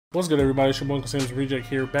What's good, everybody? It's your boy Sims Reject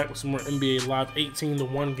here, back with some more NBA Live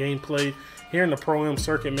 18-1 gameplay here in the Pro-Am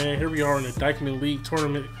circuit, man. Here we are in the Dyckman League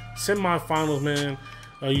tournament semifinals, man.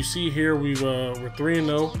 You see here we're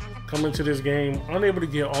 3-0 coming to this game, unable to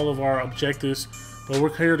get all of our objectives, but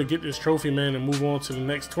we're here to get this trophy, man, and move on to the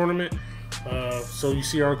next tournament. So you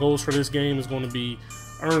see our goals for this game is going to be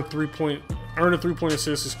earn a 3-point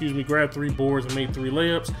assist, grab 3 boards and make 3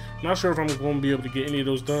 layups. Not sure if I'm going to be able to get any of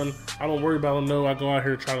those done. I don't worry about them, though. I go out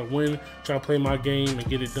here, try to win, try to play my game and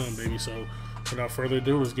get it done, baby. So without further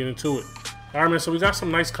ado, let's get into it. All right, man, so we got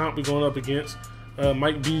some nice comp we're going up against.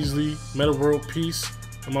 Mike Beasley, Meta World Peace,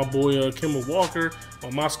 and my boy Kemba Walker.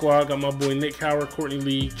 On my squad, got my boy Nick Howard, Courtney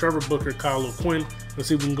Lee, Trevor Booker, Kyle O'Quinn. Let's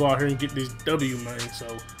see if we can go out here and get this W, man. So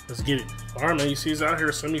let's get it. All right, man, you see us out here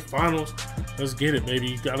semifinals. Let's get it, baby.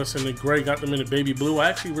 You got us in the gray, got them in the baby blue. I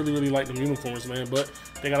actually really like them uniforms, man, but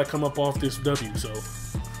they got to come up off this W. So,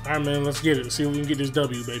 all right, man, let's get it. Let's see if we can get this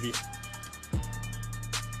W, baby.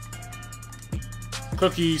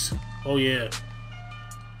 Cookies. Oh, yeah.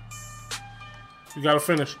 You got to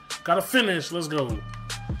finish. Got to finish. Let's go.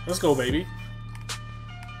 Let's go, baby.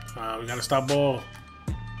 We got to stop ball.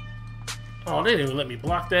 Oh, they didn't even let me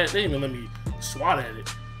block that. They didn't even let me swat at it.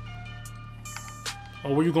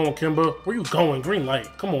 Oh, where you going, Kemba? Where you going? Green light.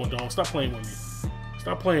 Come on, dog. Stop playing with me.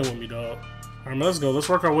 Stop playing with me, dog. All right, man, let's go. Let's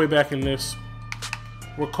work our way back in this.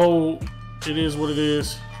 We're cold. It is what it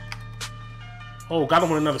is. Oh, got him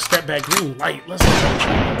with another step back. Green light. Let's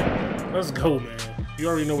go. Let's go, man. You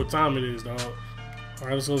already know what time it is, dog. All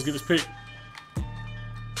right, let's get this pick.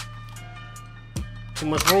 Too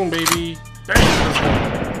much room, baby.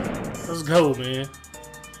 Dang, let's go, man.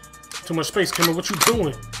 Too much space, Kimba. What you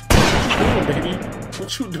doing? What you doing, baby?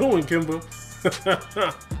 What you doing, Kimba?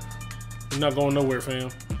 You're not going nowhere, fam.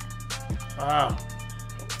 Ah.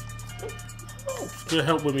 Good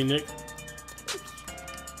help with me, Nick.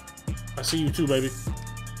 I see you too, baby.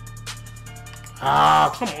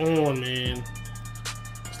 Ah, come on, man.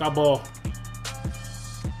 Stop ball.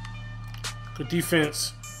 Good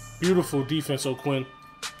defense. Beautiful defense, O'Quinn.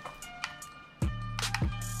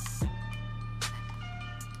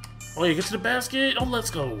 Oh, yeah, get to the basket. Oh,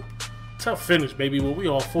 let's go. Tough finish, baby. Well, we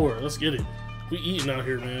all for it. Let's get it. We eating out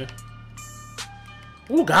here, man.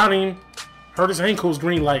 Ooh, got him. Hurt his ankles,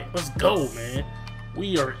 green light. Let's go, man.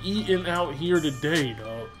 We are eating out here today,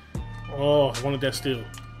 dog. Oh, I wanted that steal.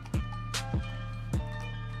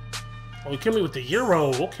 Oh, he killed me with the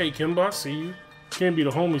Euro. Okay, Kimba, I see you. Can't be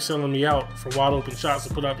the homie selling me out for wide open shots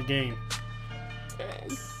to put out the game.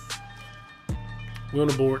 We on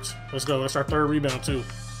the boards. Let's go. That's our 3rd rebound, too.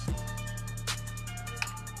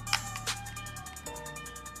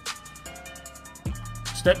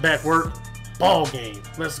 Step back work. Ball game.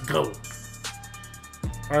 Let's go.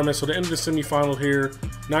 All right, man. So the end of the semifinal here.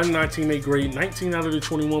 99 teammate grade. 19 out of the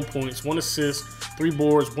 21 points. 1 assist. 3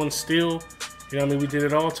 boards. 1 steal. You know what I mean? We did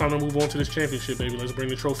it all. Time to move on to this championship, baby. Let's bring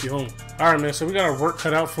the trophy home. All right, man. So we got our work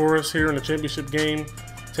cut out for us here in the championship game.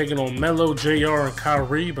 Taking on Melo, JR, and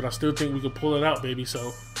Kyrie. But I still think we can pull it out, baby.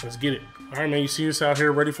 So let's get it. All right, man. You see us out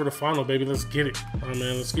here ready for the final, baby. Let's get it. All right,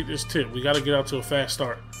 man. Let's get this tip. We got to get out to a fast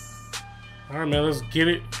start. All right, man. Let's get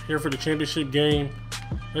it here for the championship game.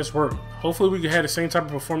 Let's work. Hopefully we can have the same type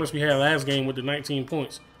of performance we had last game with the 19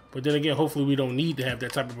 points. But then again, hopefully we don't need to have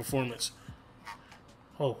that type of performance.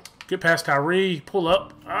 Oh, get past Kyrie. Pull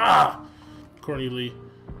up. Ah! Courtney Lee.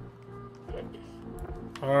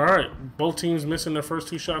 All right. Both teams missing their first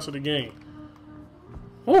 2 shots of the game.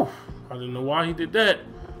 Whew. I didn't know why he did that,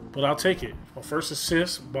 but I'll take it. My first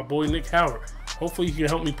assist, my boy Nick Howard. Hopefully he can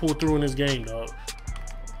help me pull through in this game, dog.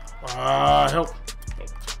 Ah, help.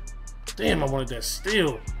 Damn, I wanted that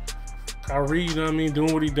steal. Kyrie, you know what I mean,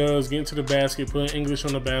 doing what he does, getting to the basket, putting English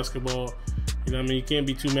on the basketball. You know what I mean? You can't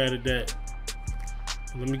be too mad at that.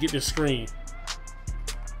 Let me get this screen.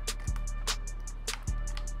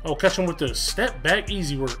 Oh, catch him with the step back,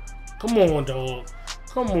 easy work. Come on, dog.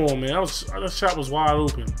 Come on, man. That shot was wide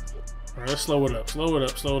open. All right, let's slow it up. Slow it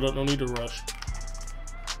up. Slow it up. No need to rush.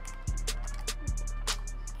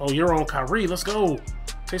 Oh, you're on Kyrie. Let's go.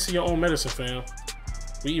 Taste of your own medicine, fam.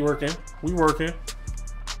 We working. We working.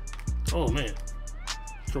 Oh, man.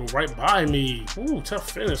 Throw right by me. Ooh,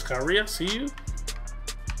 tough finish, Kyrie. I see you.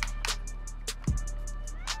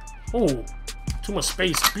 Oh, too much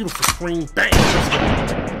space. Beautiful screen. Bang.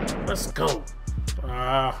 Let's go.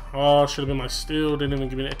 Oh, should have been my steal. Didn't even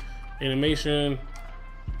give me that animation.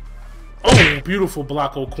 Oh, beautiful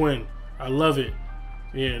block, O'Quinn. I love it.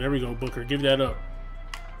 Yeah, there we go, Booker. Give that up.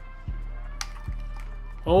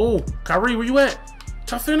 Oh, Kyrie, where you at?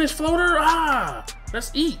 Tough finish, floater. Ah,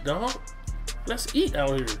 let's eat, dog. Let's eat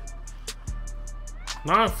out here.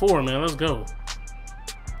 9-4, man. Let's go.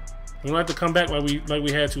 We don't have to come back like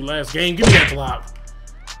we had to last game. Give me that block.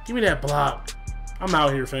 Give me that block. I'm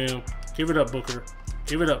out here, fam. Give it up, Booker.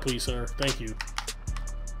 Give it up, please, sir. Thank you.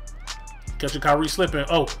 Catch your Kyrie slipping.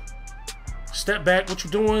 Oh. Step back. What you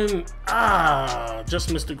doing? Ah.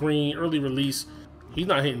 Just missed the green. Early release. He's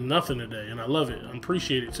not hitting nothing today, and I love it. I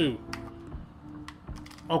appreciate it, too.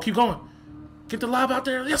 Oh, keep going. Get the lob out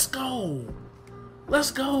there. Let's go.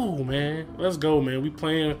 Let's go, man. Let's go, man. We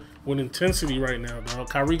playing with intensity right now, dog.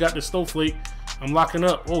 Kyrie got the snowflake. I'm locking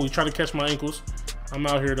up. Oh, he tried to catch my ankles. I'm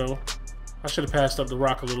out here, though. I should have passed up the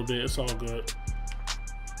rock a little bit. It's all good.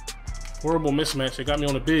 Horrible mismatch. They got me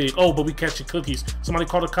on the big. Oh, but we catching cookies. Somebody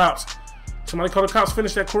call the cops. Somebody call the cops.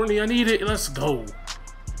 Finish that, Courtney. I need it. Let's go.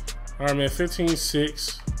 All right, man.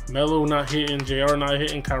 15-6. Melo not hitting. JR not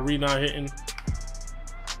hitting. Kyrie not hitting.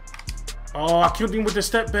 Oh, I killed him with the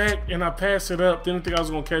step back, and I passed it up. Didn't think I was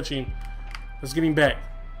going to catch him. Let's get him back.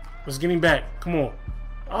 Let's get him back. Come on.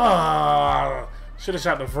 Ah, should have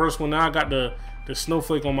shot the first one. Now I got the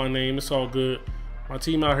snowflake on my name. It's all good. My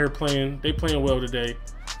team out here playing. They playing well today.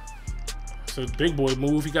 It's a big boy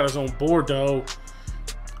move. He got his own board, though.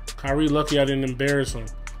 Kyrie lucky I didn't embarrass him.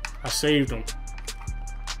 I saved him.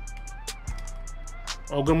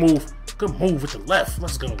 Oh, good move. Good move with the left.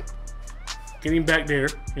 Let's go. Get him back there.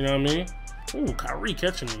 You know what I mean? Ooh, Kyrie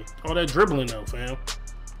catching me. All that dribbling, though, fam.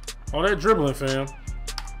 All that dribbling, fam.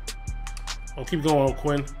 Oh, keep going,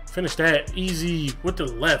 Quinn. Finish that. Easy with the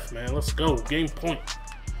left, man. Let's go. Game point.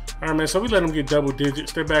 All right, man. So we let them get double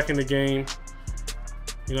digits. They're back in the game.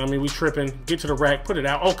 You know what I mean? We tripping. Get to the rack. Put it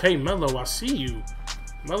out. Okay, Melo, I see you.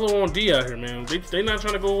 Melo on D out here, man. They not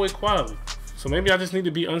trying to go away quietly. So maybe I just need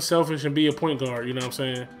to be unselfish and be a point guard. You know what I'm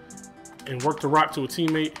saying? And work the rock to a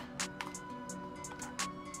teammate.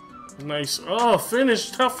 Nice. Oh,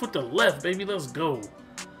 finish tough with the left, baby. Let's go.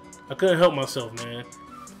 I couldn't help myself, man.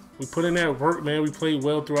 We put in that work, man. We played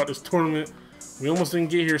well throughout this tournament. We almost didn't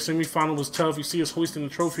get here. Semi-final was tough. You see us hoisting the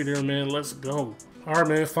trophy there, man. Let's go. All right,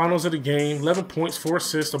 man. Finals of the game. 11 points, 4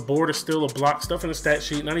 assists. A board is still a block. Stuff in the stat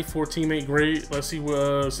sheet. 94 teammate grade. Let's see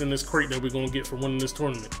what's in this crate that we're going to get for winning this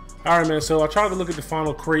tournament. All right, man. So I tried to look at the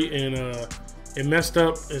final crate, and it messed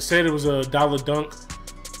up. It said it was a dollar dunk.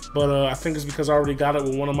 But I think it's because I already got it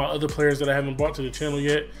with one of my other players that I haven't brought to the channel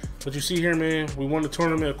yet. But you see here, man, we won the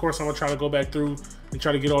tournament. Of course, I'm going to try to go back through and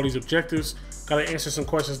try to get all these objectives. Got to answer some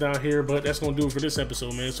questions down here, but that's going to do it for this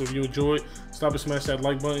episode, man. So if you enjoyed, stop and smash that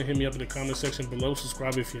like button. Hit me up in the comment section below.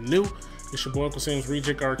 Subscribe if you're new. It's your boy, Uncle Sam's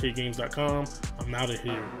Reject, arcadegames.com. I'm out of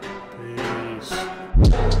here.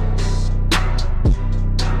 Peace.